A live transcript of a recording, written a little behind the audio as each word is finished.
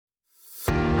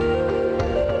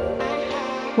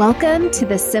Welcome to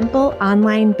the Simple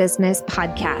Online Business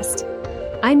Podcast.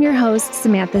 I'm your host,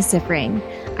 Samantha Sifring.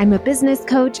 I'm a business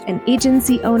coach and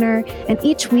agency owner, and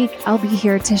each week I'll be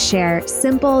here to share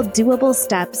simple, doable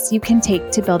steps you can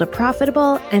take to build a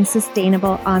profitable and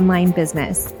sustainable online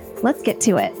business. Let's get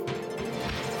to it.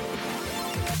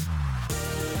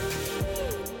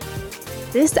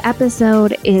 This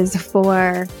episode is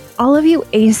for all of you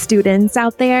ACE students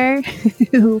out there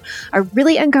who are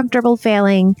really uncomfortable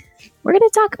failing. We're going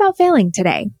to talk about failing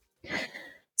today.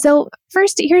 So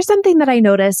first, here's something that I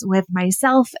notice with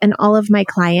myself and all of my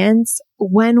clients.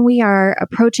 When we are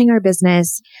approaching our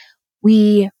business,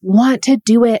 we want to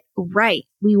do it right.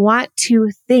 We want to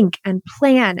think and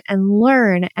plan and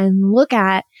learn and look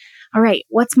at, all right,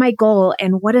 what's my goal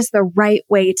and what is the right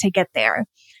way to get there?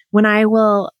 When I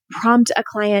will prompt a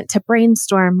client to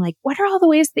brainstorm, like, what are all the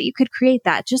ways that you could create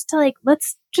that? Just to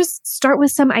let's just start with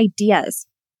some ideas.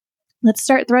 Let's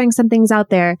start throwing some things out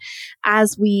there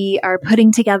as we are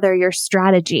putting together your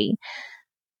strategy.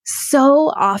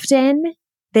 So often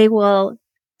they will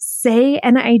say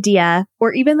an idea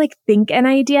or even think an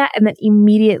idea and then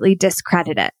immediately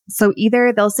discredit it. So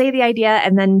either they'll say the idea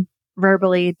and then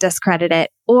verbally discredit it,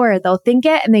 or they'll think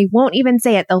it and they won't even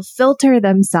say it. They'll filter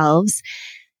themselves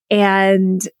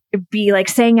and be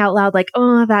saying out loud,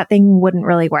 oh, that thing wouldn't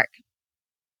really work.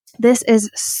 This is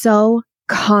so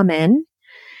common.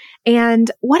 And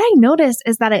what I notice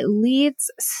is that it leads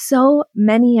so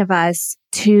many of us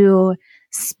to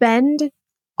spend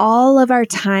all of our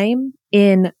time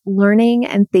in learning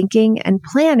and thinking and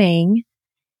planning,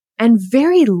 and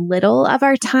very little of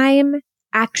our time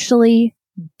actually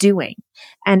doing,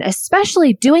 and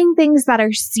especially doing things that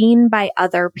are seen by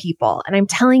other people. And I'm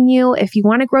telling you, if you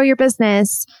want to grow your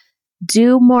business,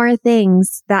 do more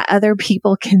things that other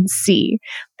people can see.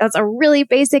 That's a really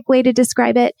basic way to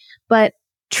describe it, but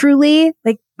truly,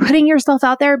 putting yourself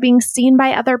out there, being seen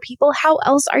by other people. How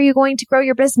else are you going to grow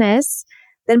your business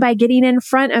than by getting in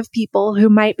front of people who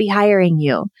might be hiring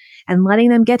you and letting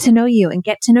them get to know you and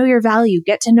get to know your value,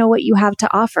 get to know what you have to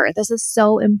offer? This is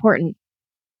so important.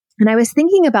 And I was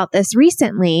thinking about this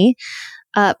recently,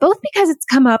 both because it's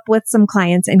come up with some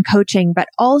clients in coaching, but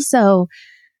also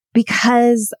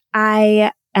because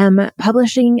I am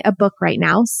publishing a book right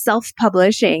now,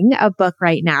 self-publishing a book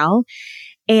right now.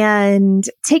 And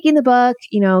taking the book,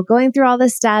 going through all the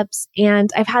steps, and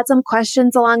I've had some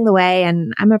questions along the way,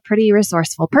 and I'm a pretty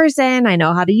resourceful person. I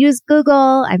know how to use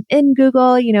Google. I'm in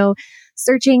Google,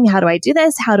 searching, how do I do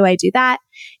this? How do I do that?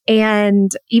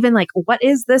 And even what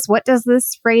is this? What does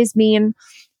this phrase mean?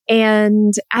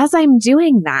 And as I'm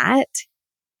doing that,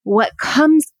 what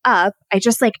comes up, I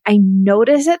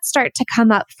notice it start to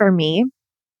come up for me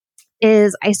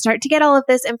is I start to get all of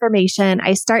this information.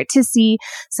 I start to see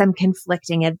some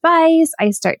conflicting advice. I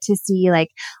start to see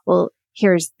well,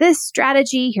 here's this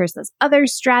strategy, here's this other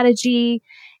strategy.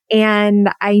 And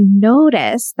I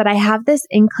notice that I have this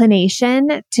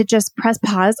inclination to just press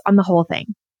pause on the whole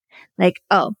thing.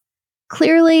 Oh,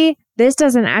 clearly this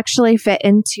doesn't actually fit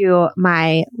into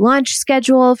my launch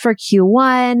schedule for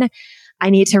Q1. I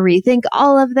need to rethink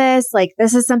all of this.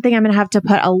 This is something I'm going to have to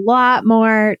put a lot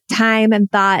more time and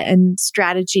thought and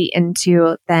strategy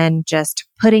into than just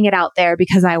putting it out there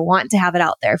because I want to have it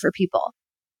out there for people.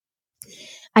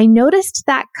 I noticed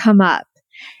that come up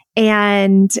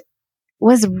and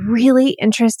was really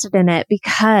interested in it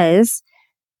because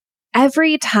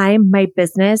every time my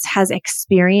business has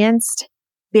experienced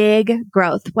big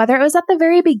growth, whether it was at the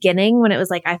very beginning when it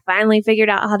was I finally figured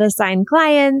out how to sign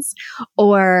clients,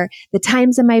 or the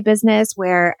times in my business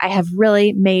where I have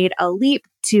really made a leap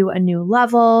to a new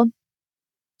level,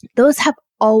 those have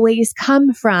always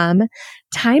come from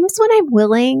times when I'm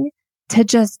willing to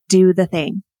just do the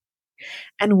thing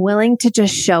and willing to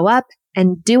just show up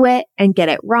and do it and get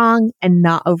it wrong and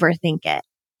not overthink it.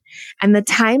 And the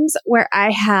times where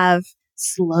I have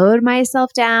slowed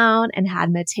myself down and had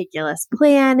meticulous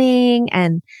planning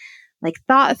and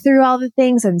thought through all the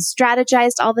things and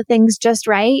strategized all the things just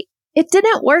right, it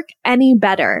didn't work any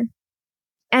better.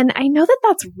 And I know that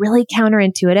that's really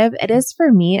counterintuitive. It is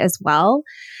for me as well.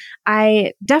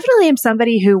 I definitely am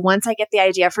somebody who, once I get the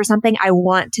idea for something, I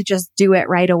want to just do it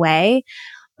right away.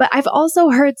 But I've also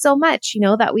heard so much,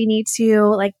 that we need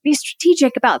to be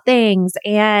strategic about things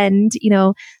and,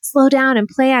 slow down and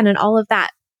plan and all of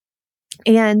that.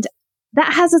 And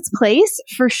that has its place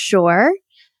for sure.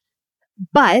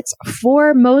 But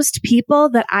for most people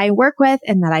that I work with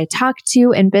and that I talk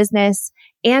to in business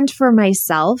and for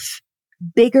myself,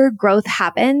 bigger growth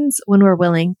happens when we're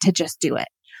willing to just do it.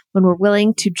 When we're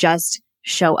willing to just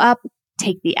show up,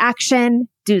 take the action,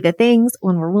 do the things,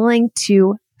 when we're willing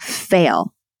to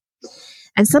fail.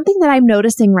 And something that I'm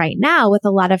noticing right now with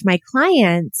a lot of my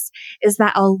clients is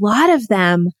that a lot of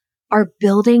them are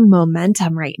building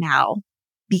momentum right now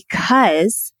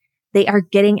because they are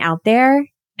getting out there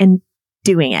and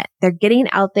doing it. They're getting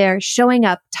out there, showing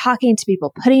up, talking to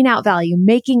people, putting out value,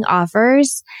 making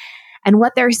offers. And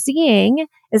what they're seeing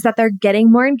is that they're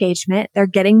getting more engagement. They're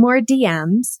getting more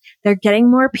DMs. They're getting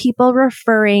more people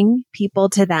referring people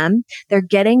to them. They're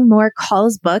getting more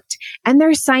calls booked and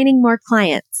they're signing more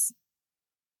clients.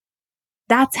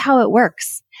 That's how it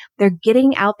works. They're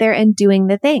getting out there and doing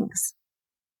the things.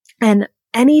 And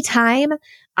anytime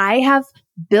I have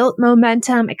built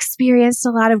momentum, experienced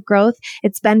a lot of growth,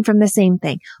 it's been from the same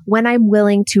thing. When I'm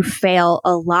willing to fail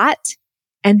a lot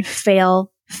and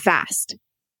fail fast.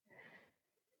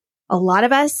 A lot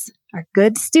of us are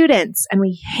good students and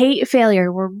we hate failure.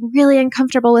 We're really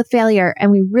uncomfortable with failure.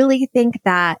 And we really think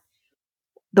that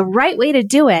the right way to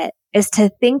do it is to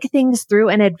think things through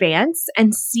in advance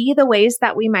and see the ways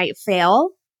that we might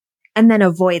fail and then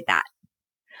avoid that.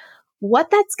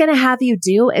 What that's going to have you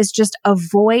do is just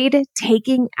avoid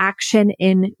taking action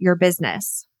in your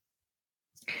business.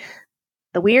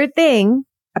 The weird thing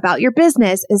about your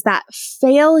business is that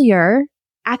failure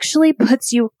actually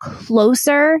puts you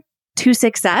closer to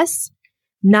success,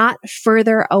 not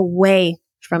further away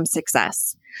from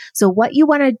success. So what you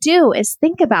want to do is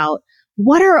think about,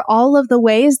 what are all of the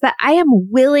ways that I am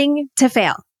willing to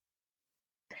fail?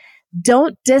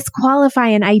 Don't disqualify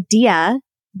an idea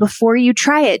before you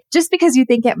try it just because you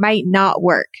think it might not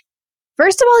work.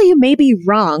 First of all, you may be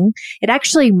wrong. It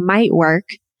actually might work.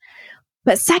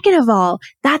 But second of all,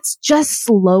 that's just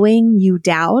slowing you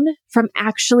down from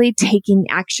actually taking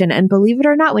action. And believe it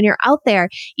or not, when you're out there,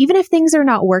 even if things are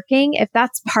not working, if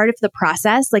that's part of the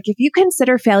process, like if you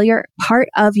consider failure part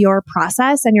of your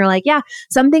process and you're like, yeah,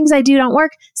 some things I do don't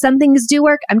work, some things do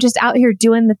work. I'm just out here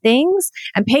doing the things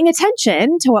and paying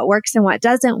attention to what works and what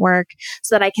doesn't work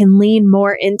so that I can lean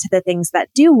more into the things that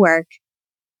do work.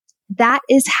 That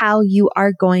is how you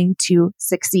are going to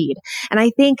succeed. And I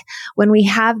think when we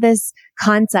have this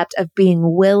concept of being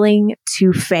willing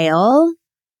to fail,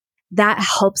 that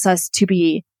helps us to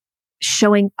be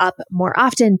showing up more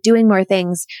often, doing more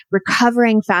things,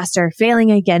 recovering faster, failing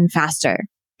again faster.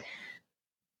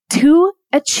 To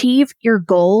achieve your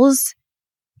goals,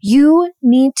 you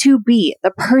need to be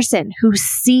the person who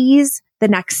sees the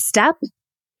next step,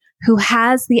 who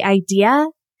has the idea,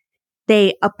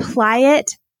 they apply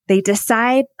it, they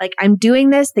decide, like, I'm doing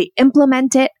this, they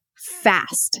implement it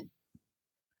fast.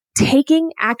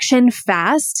 Taking action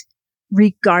fast,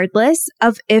 regardless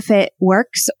of if it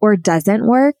works or doesn't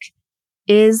work,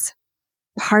 is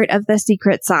part of the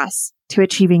secret sauce to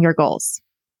achieving your goals.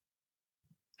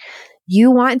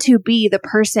 You want to be the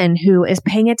person who is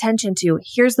paying attention to,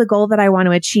 here's the goal that I want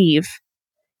to achieve.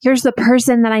 Here's the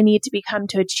person that I need to become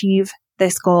to achieve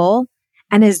this goal,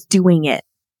 and is doing it.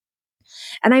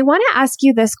 And I want to ask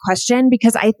you this question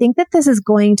because I think that this is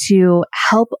going to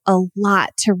help a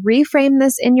lot to reframe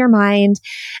this in your mind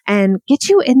and get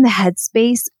you in the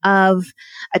headspace of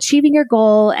achieving your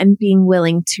goal and being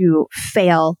willing to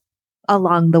fail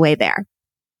along the way there.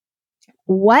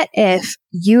 What if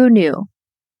you knew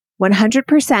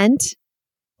 100%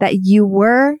 that you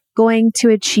were going to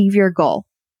achieve your goal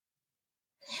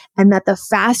and that the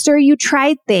faster you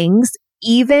tried things,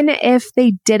 even if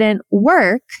they didn't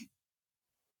work,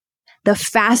 the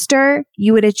faster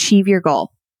you would achieve your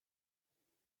goal?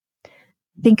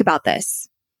 Think about this.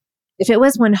 If it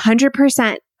was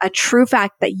 100% a true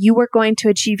fact that you were going to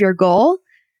achieve your goal,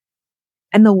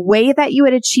 and the way that you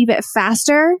would achieve it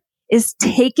faster is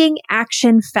taking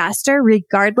action faster,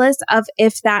 regardless of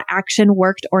if that action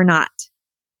worked or not.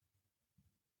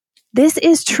 This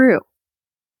is true.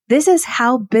 This is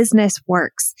how business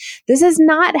works. This is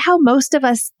not how most of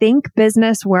us think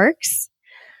business works.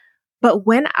 But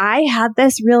when I had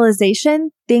this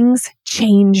realization, things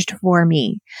changed for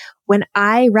me. When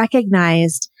I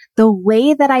recognized the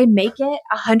way that I make it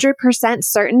 100%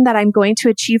 certain that I'm going to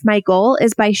achieve my goal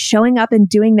is by showing up and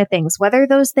doing the things, whether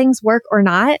those things work or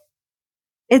not,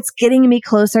 it's getting me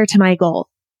closer to my goal.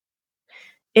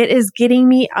 It is getting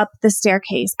me up the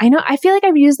staircase. I feel like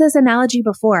I've used this analogy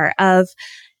before of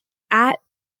at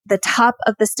the top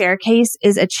of the staircase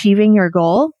is achieving your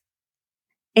goal.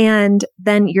 And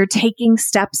then you're taking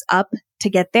steps up to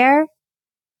get there.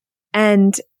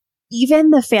 And even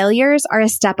the failures are a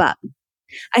step up.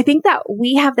 I think that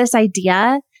we have this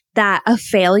idea that a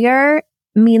failure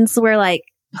means we're like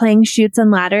playing chutes and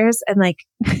ladders and like,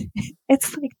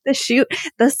 it's like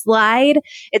the slide,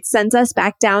 it sends us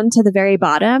back down to the very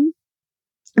bottom.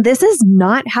 This is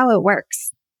not how it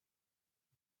works.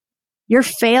 Your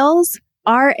fails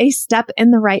are a step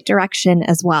in the right direction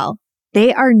as well.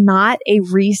 They are not a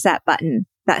reset button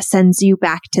that sends you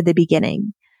back to the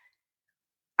beginning.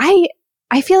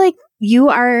 I feel like you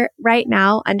are right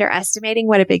now underestimating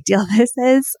what a big deal this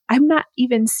is. I'm not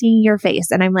even seeing your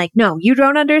face. And I'm like, no, you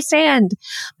don't understand.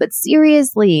 But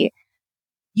seriously,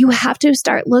 you have to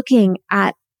start looking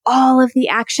at all of the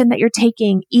action that you're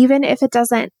taking, even if it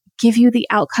doesn't give you the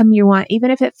outcome you want, even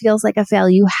if it feels like a fail.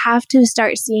 You have to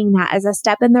start seeing that as a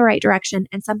step in the right direction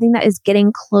and something that is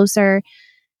getting closer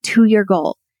to your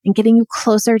goal and getting you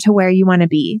closer to where you want to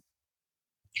be.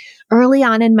 Early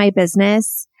on in my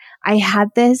business, I had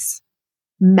this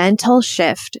mental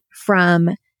shift from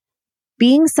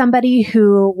being somebody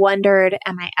who wondered,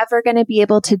 am I ever going to be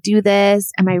able to do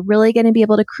this? Am I really going to be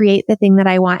able to create the thing that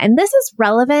I want? And this is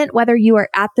relevant whether you are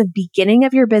at the beginning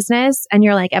of your business and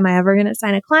you're like, am I ever going to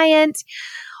sign a client?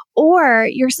 Or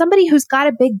you're somebody who's got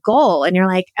a big goal and you're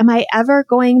like, am I ever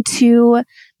going to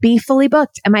be fully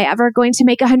booked? Am I ever going to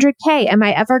make 100K? Am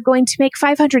I ever going to make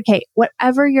 500K?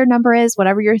 Whatever your number is,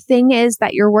 whatever your thing is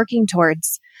that you're working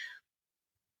towards.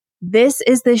 This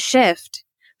is the shift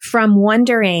from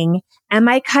wondering, am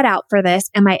I cut out for this?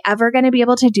 Am I ever going to be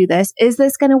able to do this? Is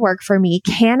this going to work for me?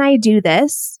 Can I do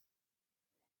this?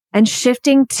 And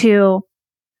shifting to,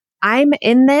 I'm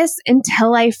in this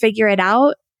until I figure it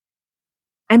out.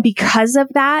 And because of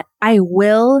that, I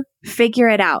will figure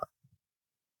it out.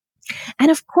 And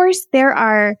of course, there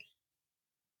are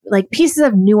like pieces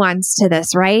of nuance to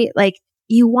this, right? Like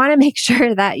you want to make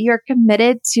sure that you're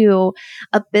committed to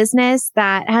a business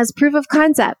that has proof of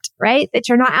concept, right? That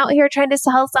you're not out here trying to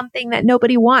sell something that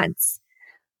nobody wants.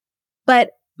 But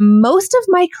most of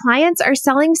my clients are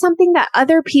selling something that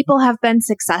other people have been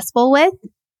successful with.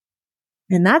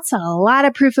 And that's a lot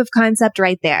of proof of concept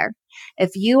right there.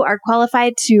 If you are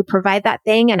qualified to provide that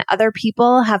thing and other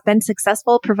people have been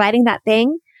successful providing that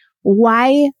thing,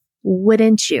 why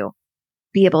wouldn't you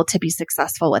be able to be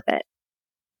successful with it?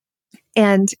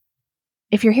 And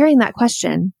if you're hearing that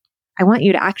question, I want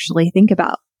you to actually think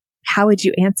about how would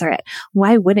you answer it?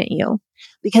 Why wouldn't you?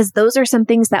 Because those are some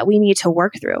things that we need to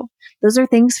work through. Those are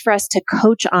things for us to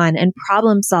coach on and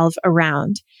problem solve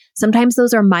around. Sometimes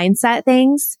those are mindset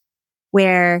things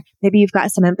where maybe you've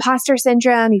got some imposter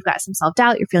syndrome, you've got some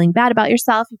self-doubt, you're feeling bad about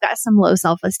yourself, you've got some low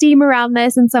self-esteem around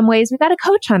this in some ways. We've got to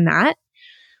coach on that.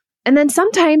 And then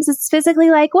sometimes it's physically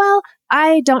like, well,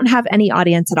 I don't have any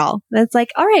audience at all. And it's like,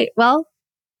 all right, well,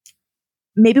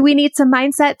 maybe we need some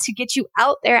mindset to get you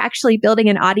out there actually building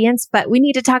an audience, but we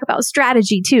need to talk about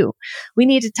strategy too. We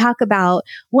need to talk about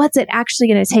what's it actually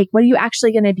going to take? What are you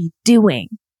actually going to be doing?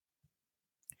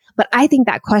 But I think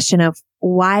that question of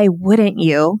why wouldn't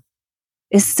you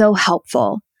is so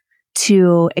helpful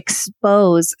to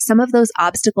expose some of those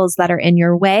obstacles that are in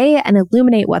your way and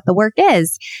illuminate what the work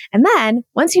is. And then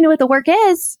once you know what the work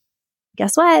is,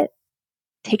 guess what?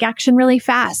 Take action really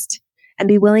fast and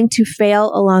be willing to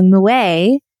fail along the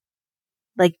way.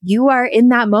 Like you are in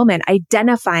that moment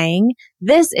identifying,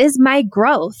 this is my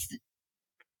growth.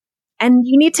 And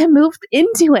you need to move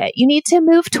into it. You need to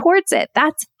move towards it.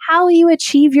 That's how you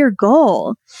achieve your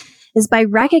goal, is by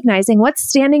recognizing what's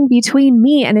standing between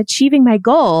me and achieving my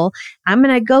goal. I'm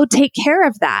going to go take care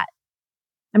of that.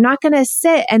 I'm not going to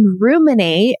sit and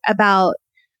ruminate about,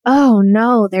 oh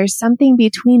no, there's something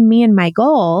between me and my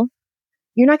goal.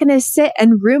 You're not going to sit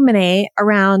and ruminate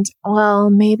around, well,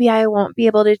 maybe I won't be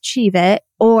able to achieve it,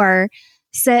 or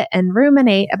sit and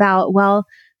ruminate about, well,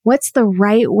 what's the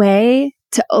right way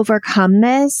to overcome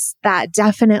this that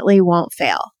definitely won't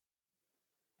fail.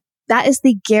 That is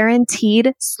the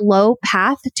guaranteed slow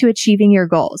path to achieving your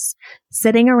goals.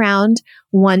 Sitting around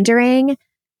wondering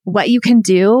what you can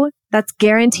do that's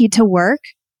guaranteed to work,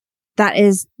 that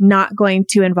is not going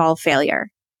to involve failure.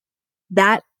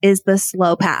 That is the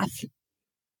slow path.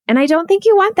 And I don't think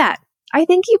you want that. I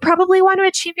think you probably want to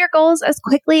achieve your goals as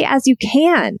quickly as you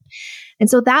can. And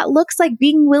so that looks like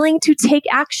being willing to take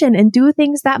action and do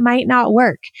things that might not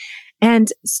work, and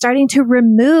starting to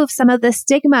remove some of the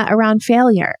stigma around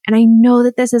failure. And I know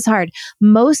that this is hard.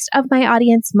 Most of my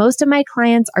audience, most of my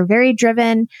clients are very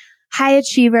driven, high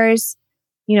achievers,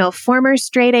 former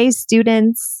straight A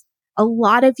students. A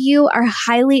lot of you are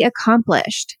highly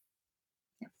accomplished.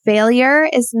 Failure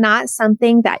is not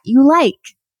something that you like.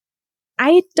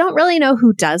 I don't really know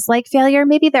who does like failure.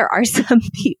 Maybe there are some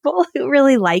people who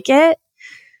really like it.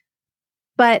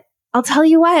 But I'll tell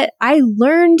you what, I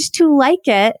learned to like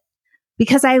it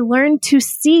because I learned to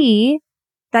see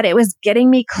that it was getting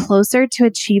me closer to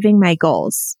achieving my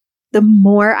goals. The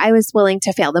more I was willing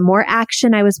to fail, the more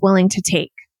action I was willing to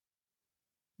take.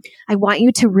 I want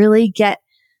you to really get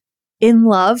in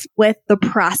love with the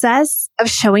process of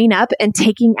showing up and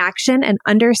taking action and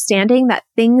understanding that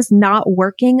things not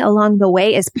working along the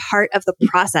way is part of the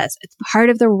process. It's part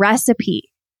of the recipe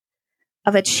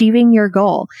of achieving your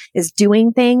goal, is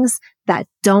doing things that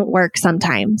don't work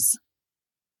sometimes.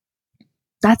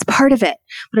 That's part of it,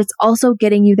 but it's also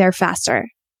getting you there faster.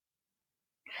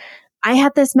 I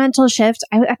had this mental shift.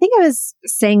 I think I was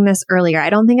saying this earlier. I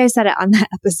don't think I said it on that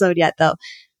episode yet, though.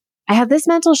 I had this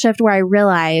mental shift where I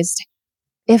realized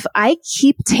if I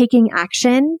keep taking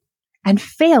action and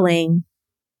failing,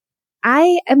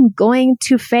 I am going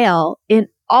to fail in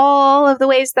all of the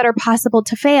ways that are possible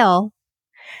to fail.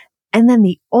 And then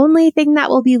the only thing that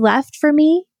will be left for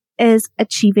me is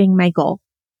achieving my goal,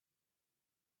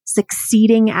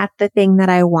 succeeding at the thing that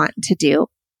I want to do.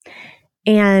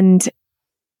 And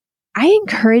I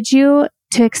encourage you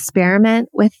to experiment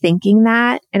with thinking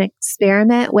that and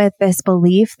experiment with this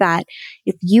belief that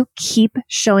if you keep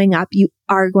showing up, you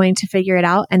are going to figure it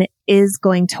out and it is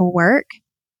going to work.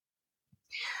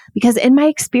 Because in my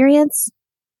experience,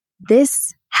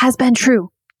 this has been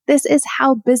true. This is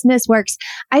how business works.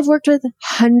 I've worked with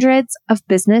hundreds of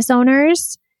business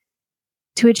owners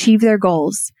to achieve their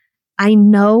goals. I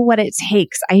know what it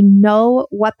takes. I know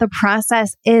what the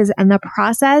process is. And the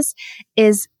process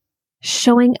is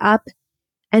showing up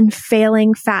and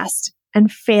failing fast and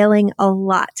failing a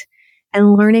lot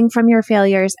and learning from your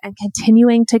failures and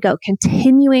continuing to go,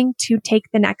 continuing to take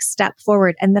the next step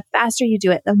forward. And the faster you do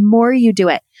it, the more you do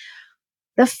it,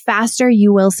 the faster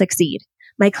you will succeed.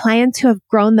 My clients who have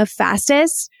grown the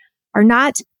fastest are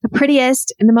not the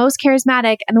prettiest and the most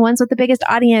charismatic and the ones with the biggest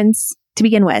audience to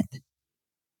begin with.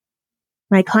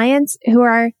 My clients who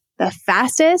are the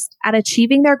fastest at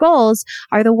achieving their goals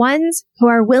are the ones who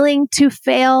are willing to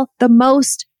fail the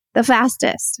most, the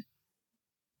fastest.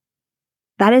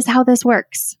 That is how this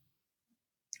works.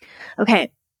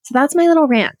 Okay, so that's my little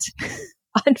rant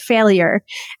on failure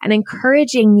and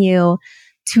encouraging you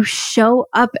to show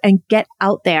up and get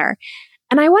out there.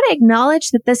 And I want to acknowledge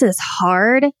that this is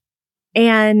hard.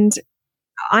 And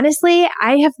honestly,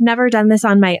 I have never done this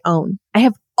on my own. I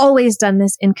have always done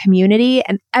this in community,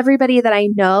 and everybody that I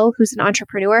know who's an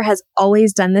entrepreneur has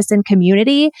always done this in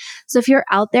community. So if you're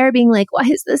out there being like, why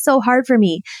is this so hard for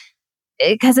me?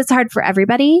 Because it's hard for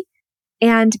everybody.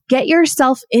 And get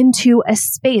yourself into a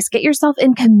space, get yourself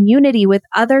in community with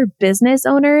other business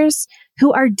owners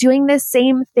who are doing the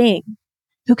same thing,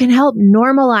 who can help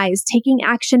normalize taking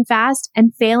action fast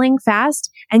and failing fast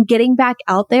and getting back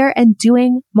out there and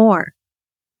doing more.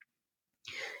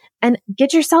 And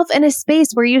get yourself in a space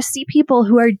where you see people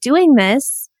who are doing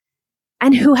this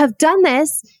and who have done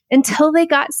this until they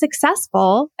got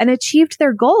successful and achieved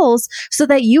their goals so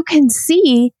that you can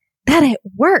see that it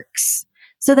works,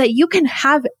 so that you can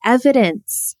have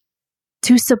evidence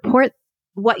to support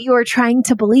what you are trying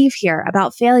to believe here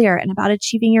about failure and about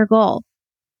achieving your goal.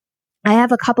 I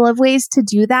have a couple of ways to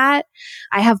do that.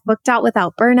 I have Booked Out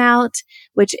Without Burnout,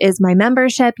 which is my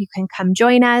membership. You can come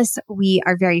join us. We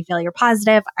are very failure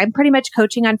positive. I'm pretty much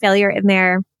coaching on failure in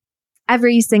there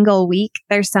every single week.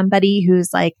 There's somebody who's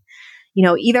like,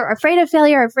 either afraid of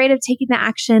failure, afraid of taking the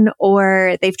action,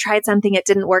 or they've tried something, it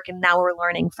didn't work, and now we're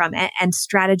learning from it and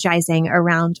strategizing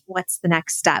around what's the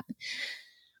next step.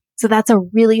 So that's a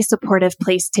really supportive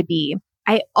place to be.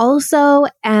 I also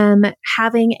am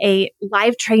having a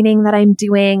live training that I'm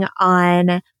doing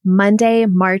on Monday,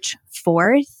 March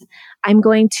 4th. I'm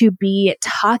going to be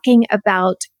talking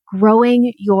about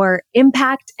growing your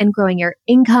impact and growing your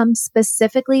income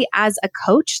specifically as a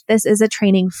coach. This is a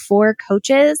training for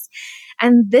coaches,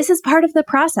 and this is part of the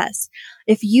process.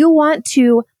 If you want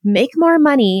to make more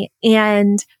money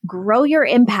and grow your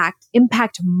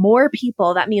impact more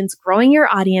people, that means growing your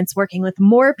audience, working with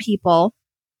more people,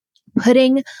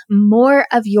 putting more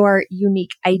of your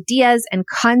unique ideas and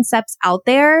concepts out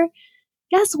there,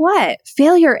 guess what?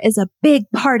 Failure is a big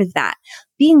part of that.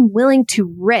 Being willing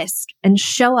to risk and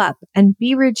show up and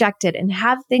be rejected and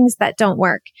have things that don't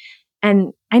work.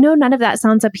 And I know none of that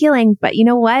sounds appealing, but you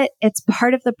know what? It's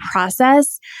part of the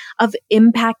process of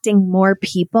impacting more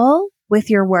people with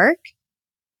your work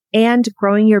and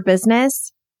growing your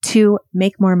business to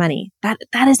make more money. That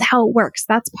is how it works.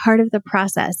 That's part of the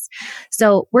process.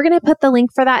 So we're going to put the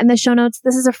link for that in the show notes.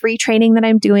 This is a free training that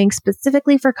I'm doing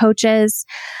specifically for coaches.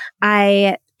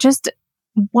 I just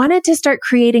wanted to start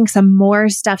creating some more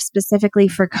stuff specifically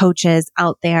for coaches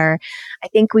out there. I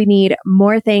think we need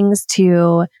more things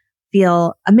to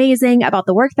feel amazing about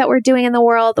the work that we're doing in the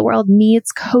world. The world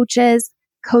needs coaches.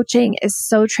 Coaching is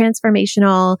so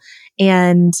transformational.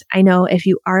 And I know if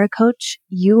you are a coach,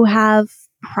 you have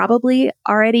probably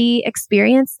already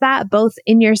experienced that both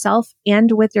in yourself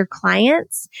and with your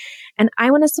clients. And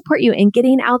I want to support you in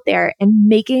getting out there and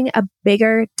making a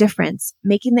bigger difference,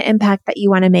 making the impact that you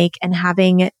want to make and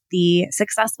having the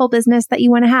successful business that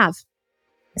you want to have.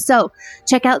 So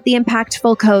check out The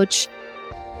Impactful Coach.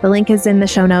 The link is in the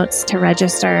show notes to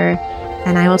register,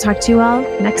 and I will talk to you all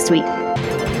next week.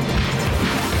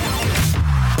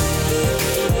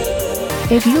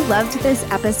 If you loved this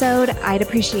episode, I'd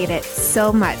appreciate it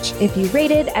so much if you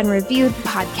rated and reviewed the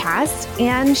podcast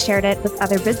and shared it with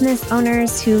other business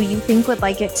owners who you think would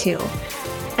like it too.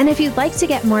 And if you'd like to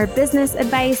get more business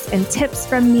advice and tips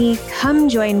from me, come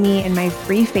join me in my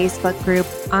free Facebook group,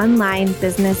 Online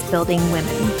Business Building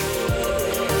Women.